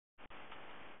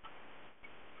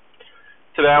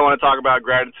Today I want to talk about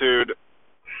gratitude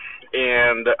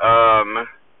and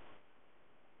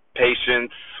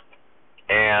patience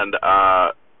and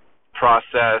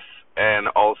process and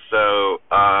also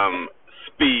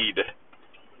speed.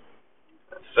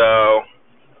 So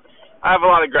I have a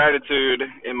lot of gratitude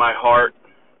in my heart.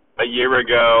 A year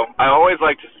ago, I always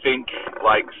like to think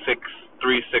like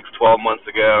 12 months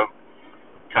ago.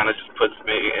 Kind of just puts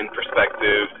me in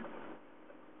perspective.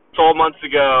 12 months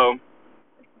ago,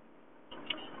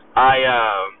 I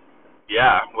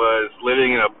was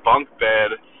living in a bunk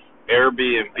bed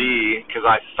Airbnb because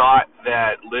I thought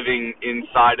that living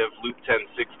inside of Loop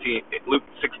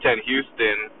 610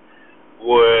 Houston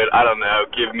would, I don't know,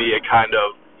 give me a kind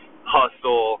of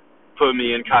hustle, put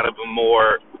me in kind of a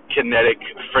more kinetic,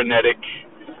 frenetic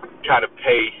kind of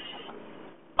pace,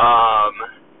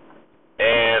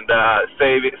 and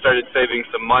started saving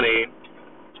some money.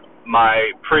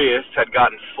 My Prius had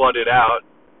gotten flooded out.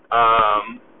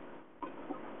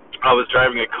 I was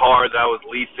driving a car that I was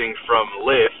leasing from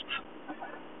Lyft.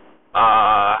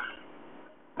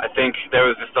 I think there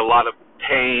was just a lot of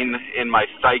pain in my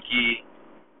psyche,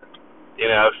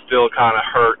 still kind of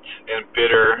hurt and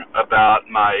bitter about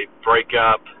my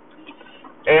breakup.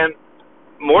 And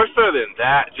more so than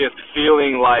that, just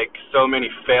feeling like so many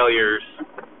failures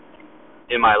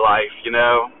in my life,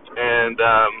 and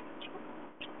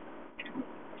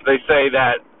they say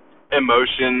that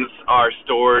emotions are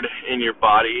stored in your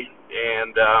body,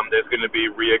 and there's going to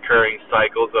be reoccurring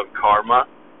cycles of karma.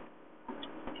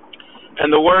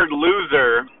 And the word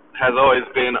loser has always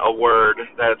been a word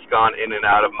that's gone in and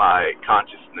out of my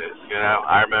consciousness.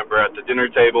 I remember at the dinner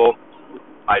table,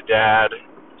 my dad,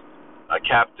 a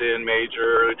captain,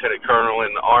 major, lieutenant colonel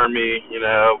in the Army,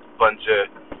 bunch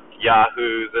of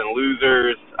yahoos and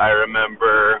losers. I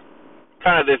remember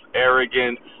kind of this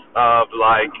arrogance of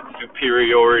like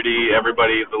superiority.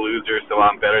 Everybody is a loser, so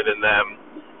I'm better than them,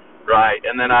 right?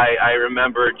 And then I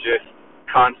remember just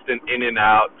constant in and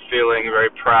out, feeling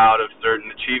very proud of certain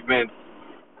achievements,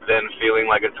 then feeling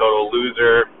like a total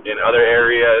loser in other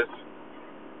areas,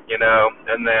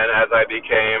 and then as I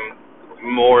became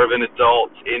more of an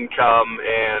adult, income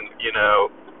and,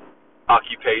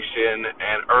 occupation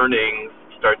and earnings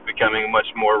starts becoming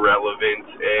much more relevant,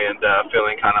 and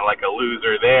feeling kind of like a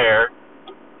loser there,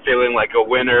 feeling like a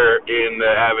winner in the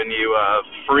avenue of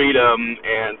freedom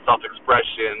and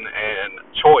self-expression and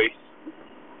choice.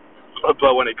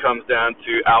 But when it comes down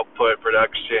to output,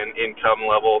 production, income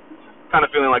level, kind of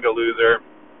feeling like a loser.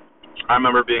 I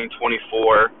remember being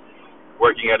 24,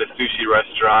 working at a sushi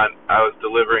restaurant. I was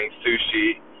delivering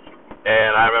sushi,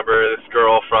 and I remember this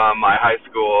girl from my high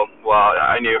school, well,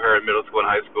 I knew her in middle school and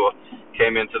high school,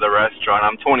 came into the restaurant.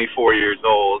 I'm 24 years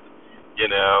old,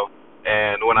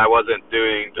 and when I wasn't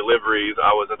doing deliveries,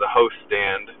 I was at the host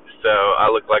stand, so I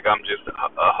look like I'm just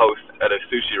a host at a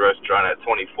sushi restaurant at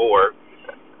 24.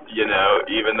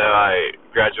 Even though I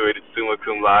graduated summa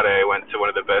cum laude, went to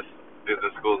one of the best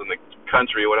business schools in the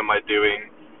country, what am I doing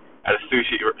at a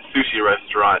sushi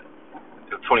restaurant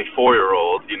as a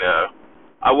 24-year-old,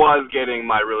 I was getting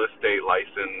my real estate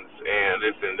license and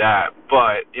this and that,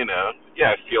 but,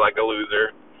 I feel like a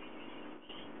loser.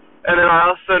 And then I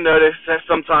also noticed that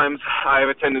sometimes I have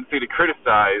a tendency to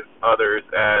criticize others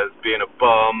as being a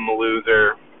bum,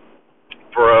 loser,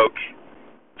 broke,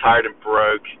 tired and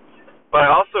broke. But I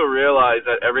also realize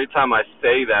that every time I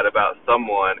say that about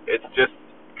someone, it's just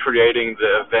creating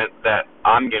the event that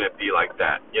I'm going to be like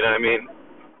that. You know what I mean?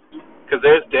 Because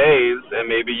there's days, and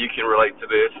maybe you can relate to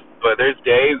this, but there's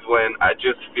days when I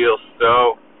just feel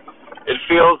it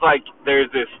feels like there's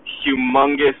this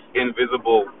humongous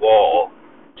invisible wall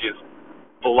just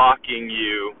blocking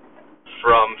you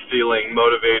from feeling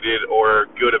motivated or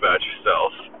good about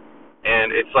yourself.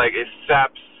 And it's like it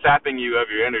sapping you of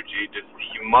your energy, just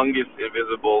humongous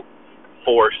invisible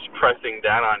force pressing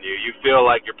down on you. You feel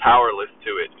like you're powerless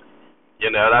to it.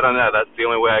 I don't know, that's the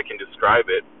only way I can describe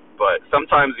it. But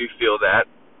sometimes you feel that,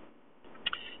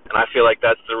 and I feel like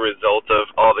that's the result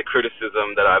of all the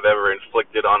criticism that I've ever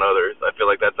inflicted on others. I feel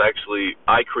like that's actually,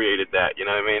 I created that, you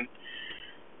know what I mean?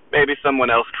 Maybe someone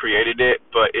else created it,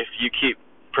 but if you keep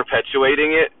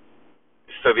perpetuating it,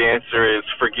 so the answer is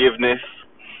forgiveness,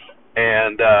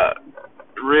 and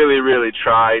really, really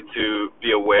try to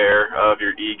be aware of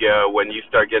your ego. When you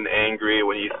start getting angry,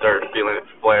 when you start feeling it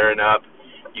flaring up,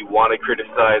 you want to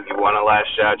criticize, you want to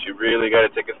lash out, you really got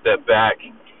to take a step back,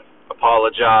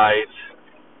 apologize,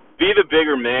 be the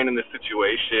bigger man in the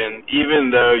situation,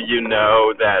 even though you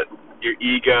know that your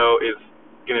ego is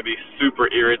going to be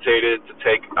super irritated to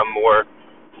take a more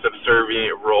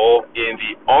subservient role in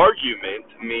the argument,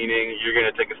 meaning you're going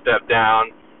to take a step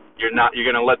down, you're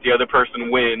going to let the other person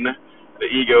win the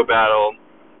ego battle.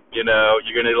 You're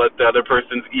going to let the other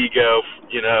person's ego,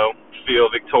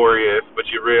 feel victorious, but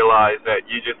you realize that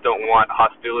you just don't want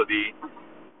hostility.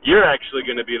 You're actually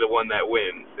going to be the one that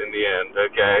wins in the end,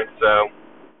 okay? So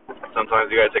sometimes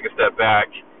you got to take a step back,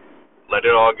 let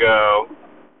it all go,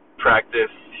 practice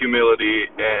humility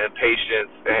and patience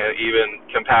and even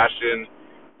compassion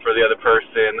for the other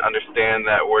person, understand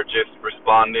that we're just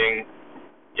responding,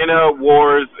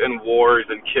 wars and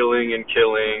killing and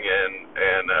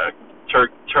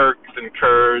Turks and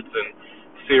Kurds and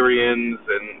Syrians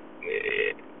and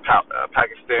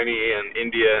Pakistani and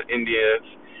Indians.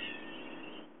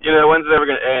 When's it ever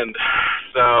going to end?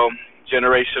 So,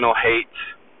 generational hate,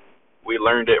 we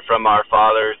learned it from our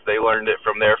fathers, they learned it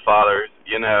from their fathers.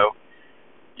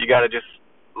 You got to just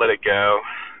let it go,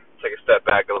 take a step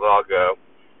back and let it all go.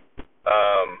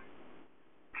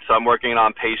 So I'm working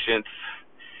on patience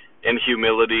and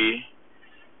humility,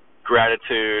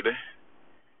 gratitude.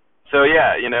 So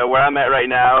yeah, where I'm at right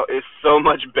now is so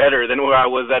much better than where I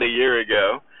was at a year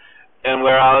ago. And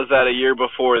where I was at a year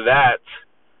before that,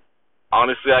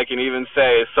 honestly, I can even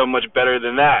say is so much better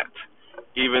than that,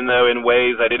 even though in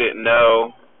ways I didn't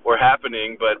know were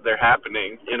happening, but they're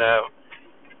happening,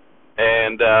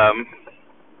 And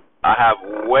I have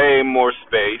way more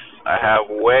space. I have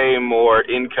way more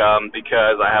income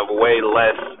because I have way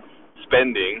less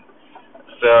spending.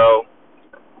 So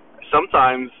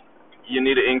sometimes you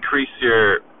need to increase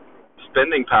your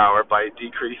spending power by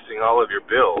decreasing all of your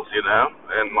bills,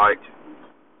 And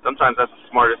sometimes that's the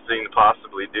smartest thing to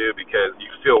possibly do because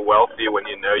you feel wealthy when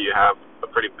you know you have a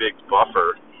pretty big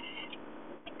buffer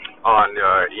on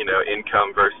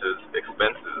income versus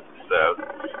expenses. So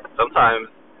sometimes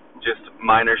just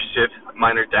minor shifts,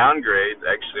 minor downgrades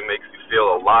actually makes you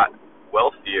feel a lot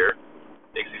wealthier,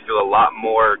 makes you feel a lot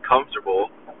more comfortable,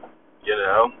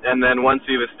 And then once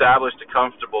you've established a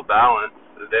comfortable balance,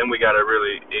 then we got to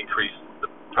really increase the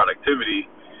productivity.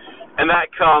 And that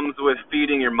comes with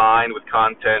feeding your mind with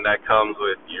content, that comes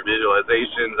with your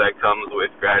visualizations, that comes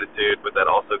with gratitude, but that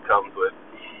also comes with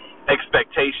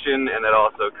expectation, and that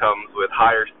also comes with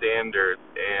higher standards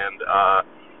and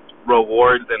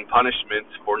rewards and punishments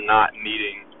for not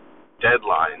meeting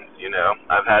deadlines.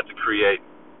 I've had to create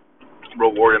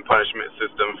reward and punishment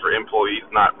system for employees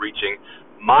not reaching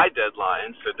my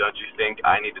deadlines. So don't you think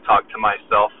I need to talk to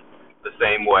myself the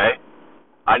same way?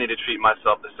 I need to treat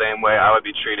myself the same way I would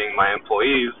be treating my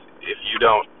employees. If you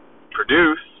don't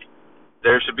produce,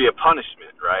 there should be a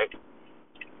punishment, right?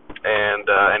 And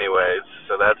anyways,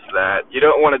 so that's that. You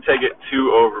don't want to take it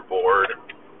too overboard.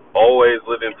 Always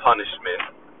live in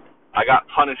punishment. I got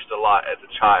punished a lot as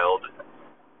a child.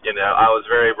 I was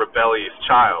a very rebellious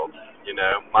child.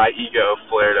 My ego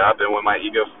flared up, and when my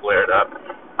ego flared up,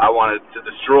 I wanted to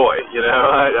destroy.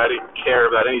 I didn't care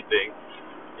about anything.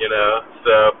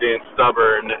 So being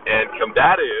stubborn and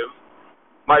combative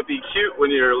might be cute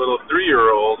when you're a little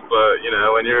 3-year-old, but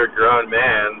when you're a grown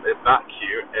man, it's not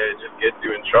cute, and it just gets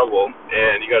you in trouble.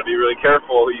 And you got to be really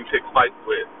careful who you pick fights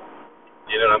with.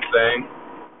 You know what I'm saying?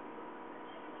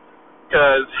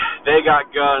 Because they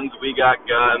got guns, we got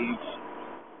guns.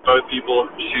 Both people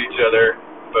shoot each other.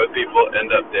 Both people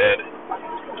end up dead.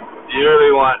 Do you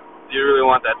really want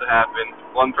that to happen?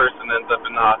 One person ends up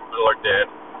in the hospital or dead.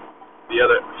 The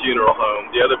other funeral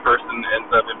home. The other person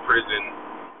ends up in prison.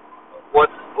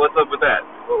 What's up with that?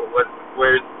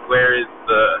 Where is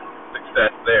the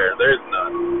success there? There's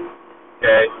none.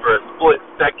 Okay, for a split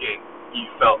second you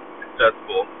felt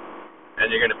successful, and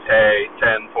you're gonna pay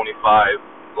 10,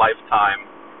 25 lifetime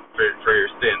for your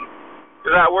sin.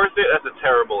 Is that worth it? That's a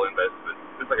terrible investment.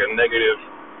 It's like a negative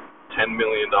 $10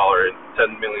 million,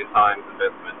 10 million times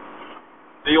investment.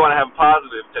 So you want to have a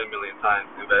positive 10 million times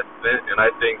investment, and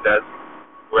I think that's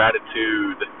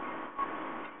gratitude.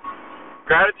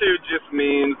 Gratitude just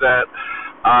means that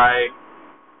I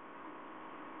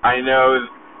know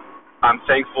I'm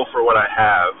thankful for what I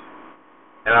have,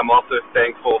 and I'm also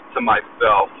thankful to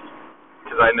myself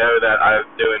because I know that I'm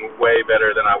doing way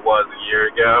better than I was a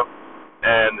year ago.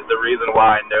 And the reason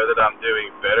why I know that I'm doing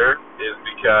better is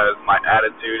because my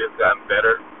attitude has gotten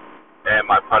better, and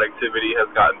my productivity has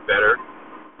gotten better,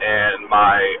 and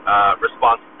my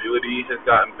responsibility has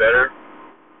gotten better,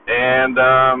 and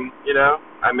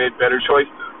I made better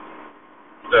choices.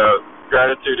 So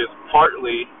gratitude is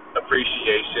partly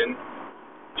appreciation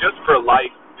just for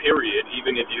life, period.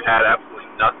 Even if you had absolutely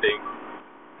nothing,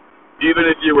 even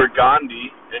if you were Gandhi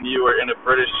and you were in a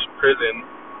British prison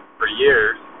for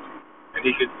years, and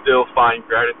he could still find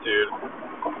gratitude,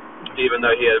 even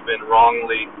though he had been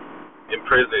wrongly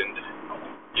imprisoned,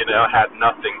 had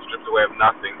nothing, stripped away of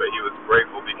nothing, but he was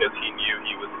grateful because he knew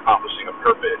he was accomplishing a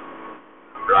purpose,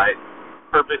 right?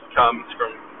 purpose comes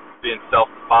from being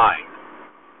self-defined.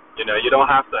 You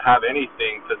don't have to have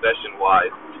anything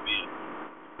possession-wise to be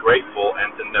grateful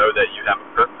and to know that you have a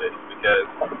purpose, because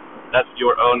that's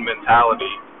your own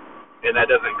mentality, and that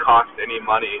doesn't cost any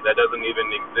money. That doesn't even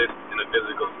exist in a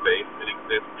physical space. It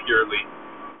exists purely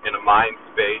in a mind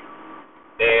space,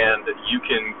 and you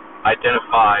can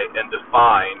identify and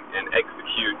define and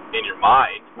execute in your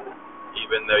mind,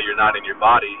 even though you're not in your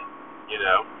body.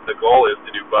 The goal is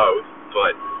to do both,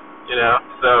 but,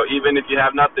 so even if you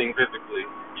have nothing physically,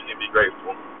 you can be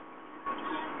grateful.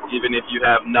 Even if you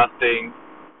have nothing,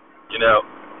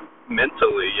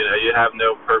 mentally, you have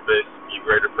no purpose, your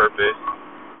greater purpose,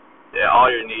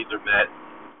 all your needs are met,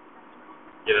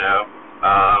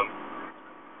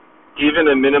 even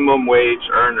a minimum wage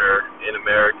earner in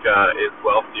America is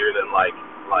wealthier than like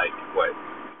what,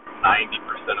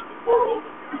 90% of the world.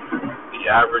 The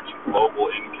average global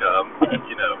income,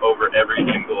 over every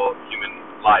single human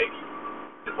life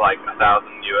is like $1,000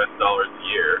 US a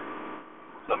year,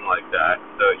 something like that.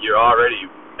 So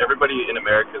everybody in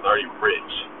America is already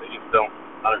rich. They just don't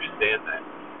understand that,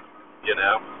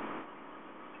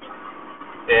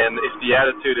 And if the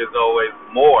attitude is always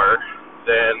more,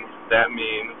 then that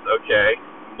means, okay,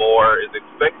 more is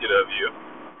expected of you.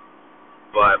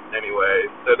 But anyway,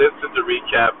 so this is a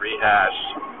recap, rehash,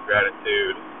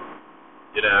 gratitude.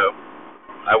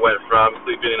 I went from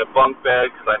sleeping in a bunk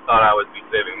bed because I thought I would be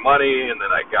saving money, and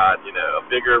then I got, a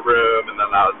bigger room, and then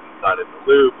I was inside of the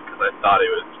Loop because I thought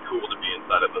it was cool to be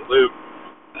inside of the Loop.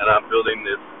 And I'm building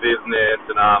this business,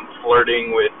 and I'm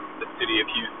flirting with the city of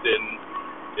Houston.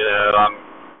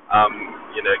 I'm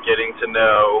getting to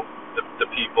know the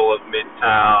people of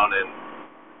Midtown and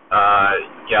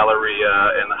Galleria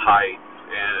and the Heights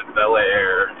and Bel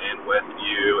Air and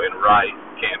Westview and Rice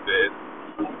campus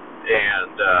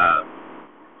and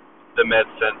the Med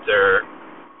Center.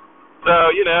 So,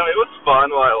 it was fun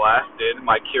while it lasted.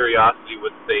 My curiosity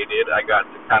was sated. I got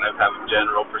to kind of have a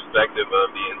general perspective of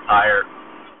the entire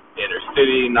inner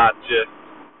city, not just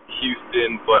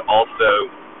Houston, but also,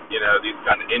 these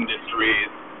kind of industries,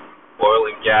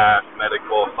 oil and gas,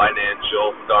 medical,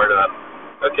 financial, startup.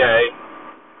 Okay,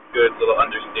 good little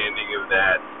understanding of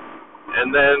that.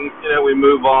 And then, we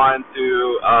move on to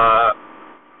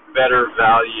better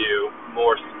value,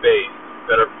 more space,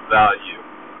 better value.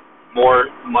 More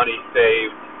money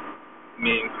saved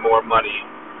means more money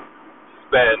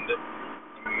spend,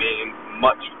 means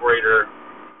much greater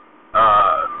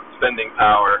spending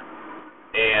power,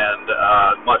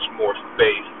 and much more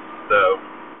space. So,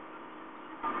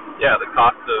 yeah, the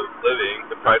cost of living,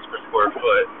 the price per square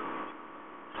foot,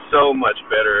 so much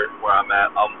better where I'm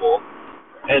at, Humble.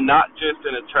 And not just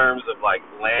in the terms of,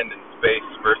 land and space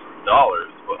versus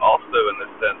dollars, but also in the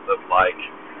sense of,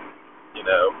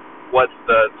 what's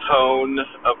the tone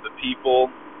of the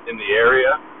people in the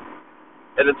area.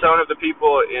 And the tone of the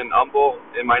people in Humble,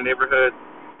 in my neighborhood,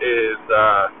 is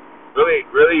really,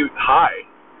 really high.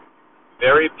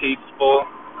 Very peaceful.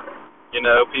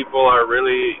 People are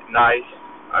really nice.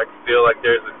 I feel like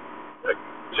there's a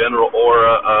general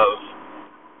aura of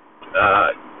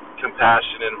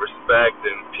compassion and respect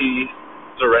and peace,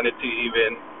 serenity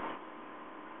even.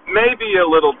 Maybe a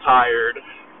little tired,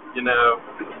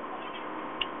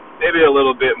 maybe a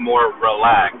little bit more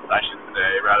relaxed, I should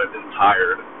say, rather than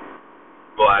tired.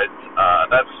 But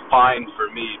that's fine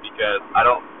for me because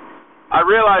I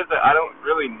realize that I don't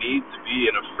really need to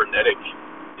be in a frenetic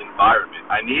environment.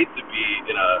 I need to be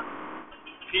in a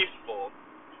peaceful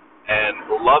and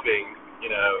loving,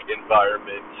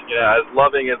 environment, as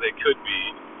loving as it could be,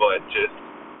 but just,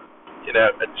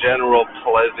 a general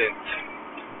pleasant,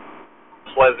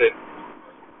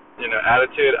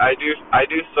 attitude. I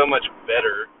do so much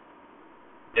better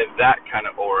in that kind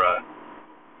of aura,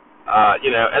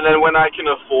 and then when I can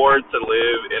afford to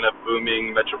live in a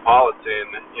booming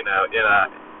metropolitan,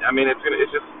 it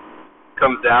just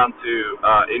comes down to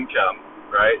income,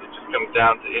 right? It just comes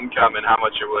down to income and how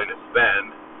much you're willing to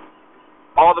spend.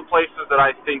 All the places that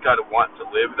I think I'd want to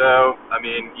live, though,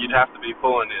 you'd have to be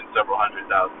pulling in several $100,000.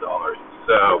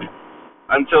 So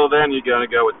until then, you're going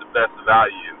to go with the best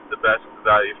value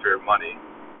for your money.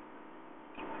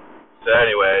 So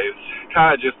anyways,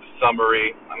 kind of just a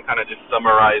summary. I'm kind of just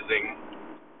summarizing.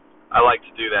 I like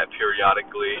to do that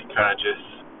periodically, kind of just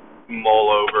mull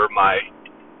over my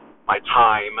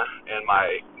time and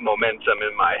my momentum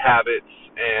and my habits,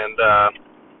 and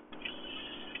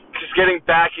just getting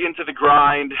back into the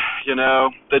grind,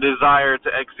 the desire to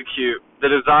execute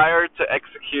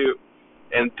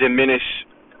and diminish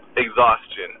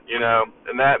exhaustion,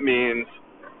 and that means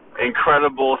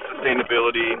incredible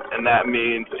sustainability, and that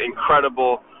means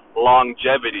incredible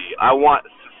longevity. I want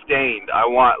sustained. I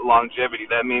want longevity.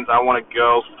 That means I want to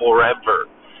go forever.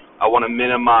 I want to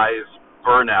minimize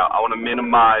burnout. I want to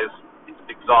minimize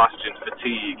exhaustion,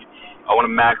 fatigue. I want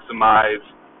to maximize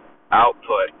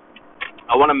output.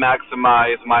 I want to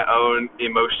maximize my own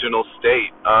emotional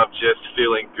state of just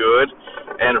feeling good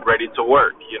and ready to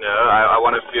work. I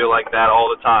want to feel like that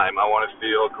all the time. I want to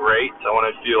feel great. I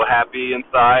want to feel happy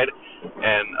inside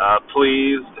and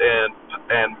pleased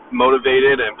and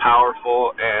motivated and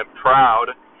powerful and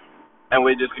proud. And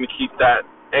we're just going to keep that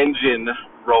engine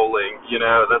rolling.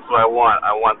 That's what I want.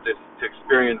 I want this to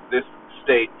experience this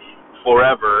state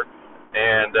forever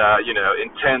and,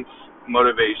 intense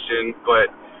motivation, but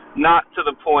not to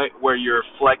the point where you're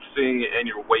flexing and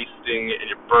you're wasting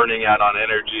and you're burning out on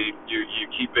energy.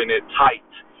 You're keeping it tight.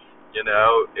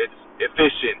 It's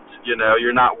efficient.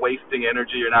 You're not wasting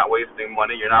energy. You're not wasting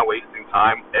money. You're not wasting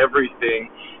time.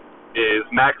 Everything is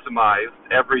maximized.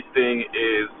 Everything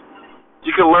is.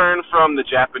 You can learn from the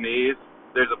Japanese.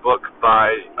 There's a book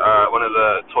by one of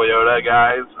the Toyota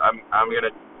guys. I'm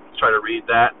gonna try to read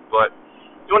that. But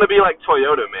you want to be like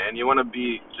Toyota, man. You want to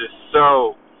be just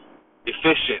so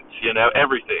efficient,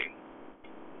 everything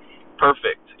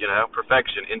perfect,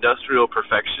 perfection, industrial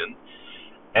perfection.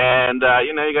 And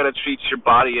you got to treat your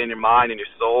body and your mind and your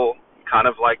soul kind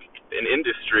of like an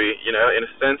industry. In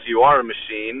a sense, you are a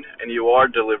machine and you are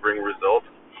delivering results,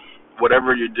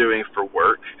 whatever you're doing for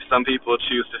work. Some people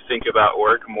choose to think about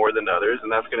work more than others,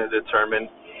 and that's going to determine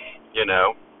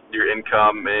your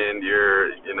income and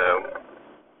your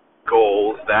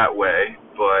goals that way.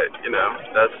 But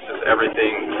that's just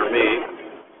everything for me.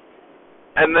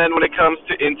 And then when it comes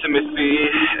to intimacy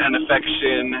and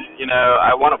affection,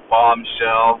 I want a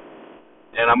bombshell,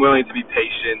 and I'm willing to be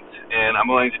patient, and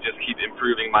I'm willing to just keep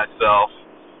improving myself.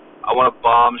 I want a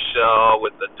bombshell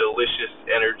with a delicious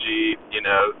energy,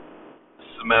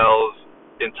 smells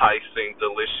enticing,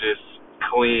 delicious,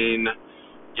 clean,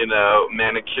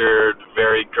 manicured,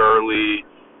 very girly,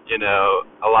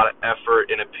 a lot of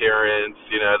effort in appearance,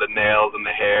 the nails and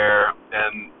the hair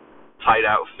and tight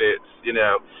outfits,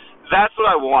 that's what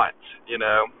I want,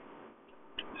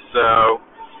 So,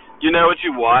 you know what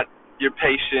you want, you're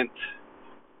patient,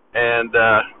 and,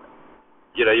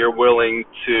 you're willing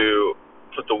to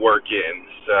put the work in.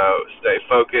 So stay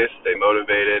focused, stay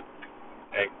motivated,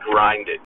 and grind it.